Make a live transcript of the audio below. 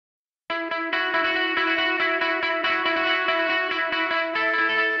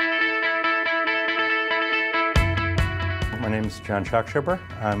name's John Shakshober.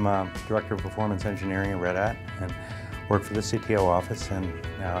 I'm Director of Performance Engineering at Red Hat and work for the CTO office, and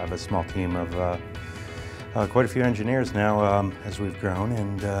now I have a small team of quite a few engineers now as we've grown,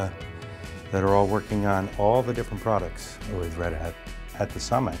 and that are all working on all the different products with Red Hat. At the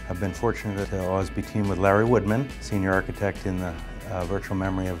summit, I've been fortunate to always be teamed with Larry Woodman, Senior Architect in the virtual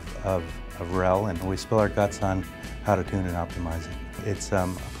memory of RHEL, and we spill our guts on how to tune and optimize it. It's a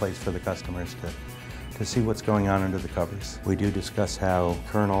place for the customers to see what's going on under the covers. We do discuss how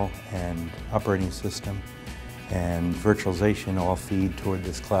kernel and operating system and virtualization all feed toward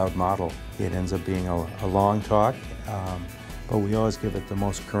this cloud model. It ends up being a long talk, but we always give it the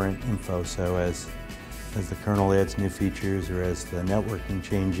most current info, so as the kernel adds new features, or as the networking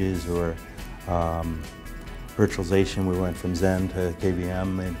changes, or virtualization, we went from Zen to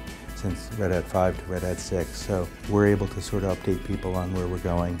KVM, and since Red Hat 5 to Red Hat 6, so we're able to sort of update people on where we're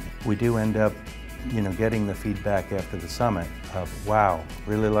going. We do end up, getting the feedback after the summit of, wow,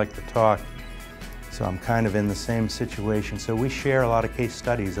 really like the talk. So I'm kind of in the same situation. So we share a lot of case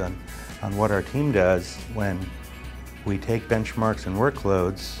studies on what our team does when we take benchmarks and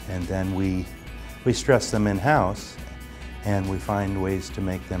workloads, and then we stress them in-house, and we find ways to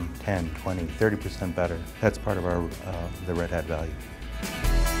make them 10, 20, 30% better. That's part of the Red Hat value.